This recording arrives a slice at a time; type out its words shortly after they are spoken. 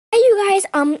Hi you guys,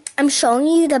 I'm showing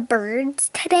you the birds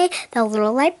today, the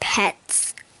Little Light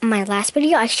Pets. My last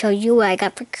video I showed you what I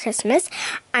got for Christmas.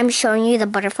 I'm showing you the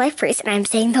butterfly first, and I'm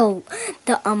saying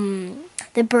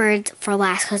the birds for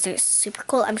last because they're super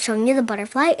cool. I'm showing you the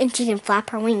butterfly, and she can flap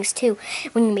her wings too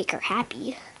when you make her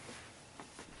happy.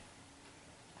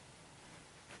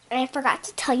 And I forgot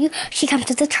to tell you, she comes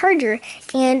with a charger,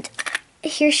 and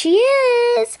here she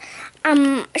is.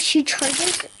 She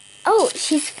charges. Oh,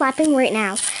 she's flapping right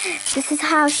now. This is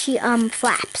how she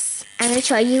flaps. I'm gonna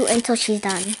show you until she's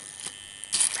done.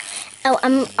 Oh,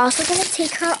 I'm also gonna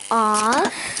take her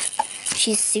off.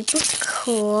 She's super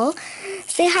cool.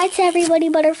 Say hi to everybody,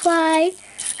 butterfly.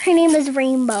 Her name is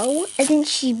Rainbow. Isn't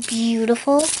she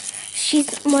beautiful?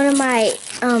 She's one of my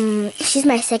she's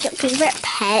my second favorite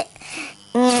pet.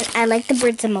 And I like the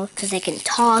birds the most because they can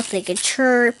talk, they can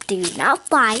chirp, they do not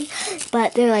fly,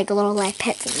 but they're like little live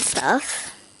pets and stuff.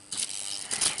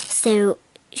 So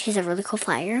she's a really cool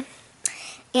flyer.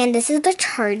 And this is the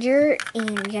charger,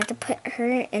 and you have to put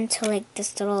her into like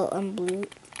this little blue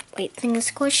white thing is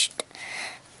squished.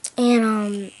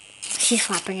 And she's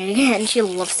flapping it again. She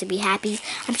loves to be happy.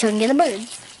 I'm showing you the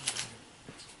birds.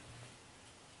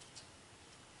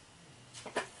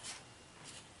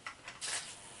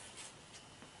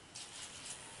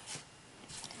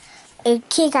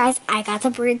 Okay guys, I got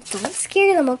the birds. Don't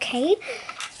scare them, okay?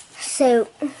 So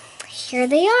here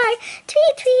they are.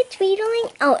 Tweet, tweet,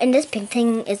 tweedling. Oh, and this pink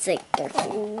thing is like their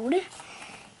food.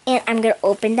 And I'm gonna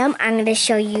open them. I'm gonna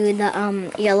show you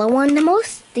the yellow one the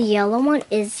most. The yellow one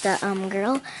is the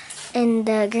girl, and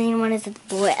the green one is the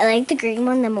boy. I like the green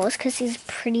one the most because he's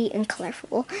pretty and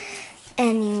colorful.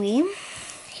 Anyway,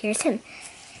 here's him.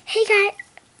 Hey guys,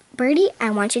 Birdie,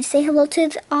 I want you to say hello to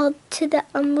the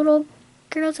little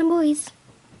girls and boys.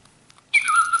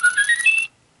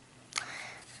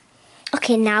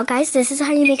 Okay, now guys, this is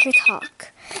how you make her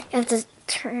talk. You have to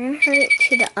turn her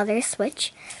to the other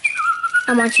switch.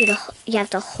 I want you have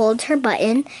to hold her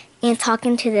button and talk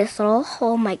into this little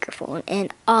whole microphone,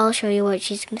 and I'll show you what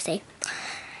she's gonna say.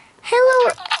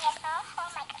 Hello.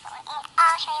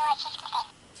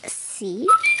 See?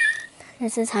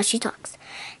 This is how she talks.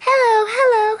 Hello,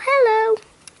 hello, hello.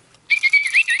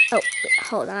 Oh, wait,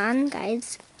 hold on,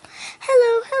 guys.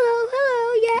 Hello, hello,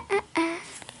 hello, yeah.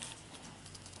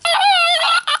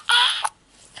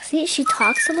 See, she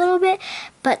talks a little bit,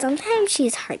 but sometimes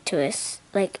she's hard to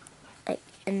like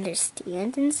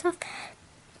understand and stuff.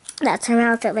 That's her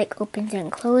mouth that like opens and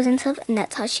closes and stuff, and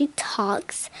that's how she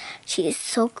talks. She is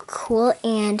so cool,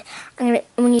 and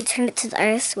when you turn it to the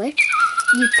other switch,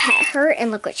 you pet her,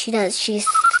 and look what she does. She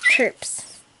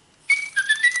chirps.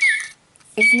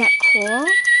 Isn't that cool?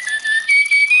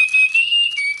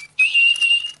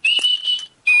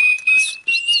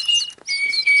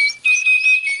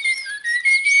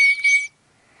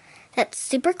 That's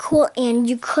super cool, and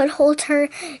you could hold her,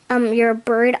 your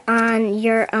bird on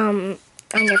your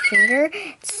finger.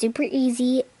 It's super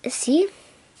easy. See?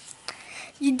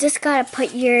 You just gotta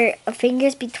put your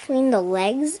fingers between the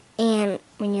legs, and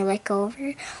when you let go of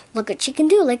her, look what she can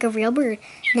do like a real bird.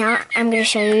 Now I'm gonna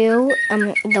show you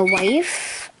the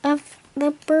wife of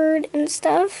the bird and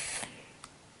stuff.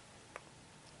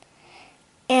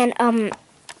 And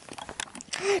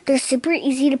they're super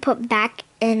easy to put back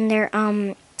in their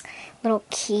little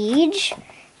cage.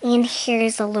 And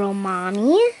here's a little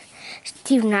mommy.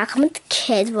 They do not come with the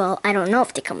kids. Well, I don't know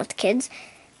if they come with the kids.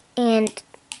 And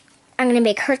I'm gonna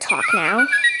make her talk now.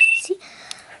 See?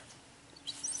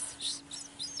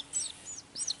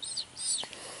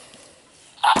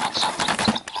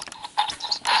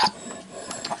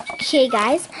 Okay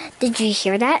guys, did you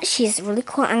hear that? She's really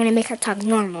cool. I'm gonna make her talk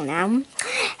normal now.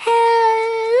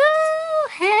 Hello,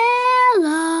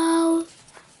 hello.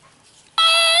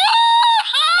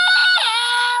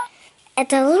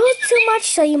 It's a little too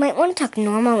much, so you might want to talk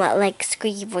normal, like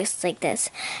squeaky voice like this.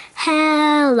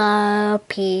 Hello,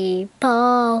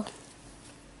 people.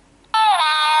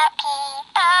 Hello,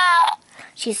 people.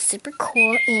 She's super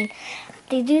cool, and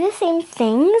they do the same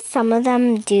things. Some of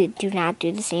them do not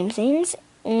do the same things.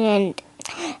 And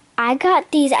I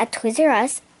got these at Toys R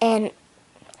Us, and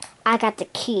I got the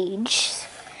cage.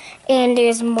 And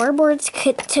there's more boards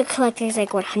to collect. There's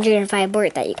like 105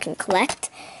 boards that you can collect.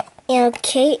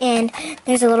 Okay, and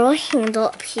there's a little handle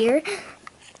up here,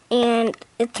 and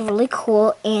it's really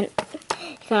cool, and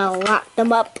you gotta lock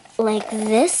them up like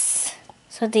this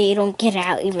so they don't get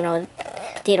out, even though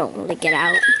they don't really get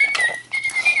out,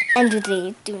 and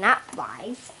they do not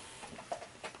fly.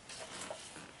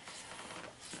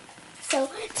 So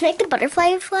to make the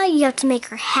butterfly fly, you have to make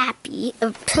her happy.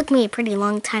 It took me a pretty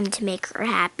long time to make her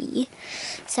happy.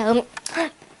 So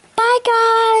bye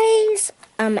guys.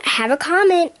 have a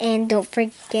comment, and don't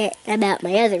forget about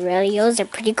my other videos. They're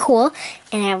pretty cool,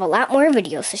 and I have a lot more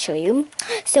videos to show you.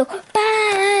 So,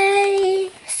 bye!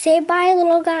 Say bye,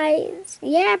 little guys.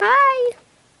 Yeah, bye!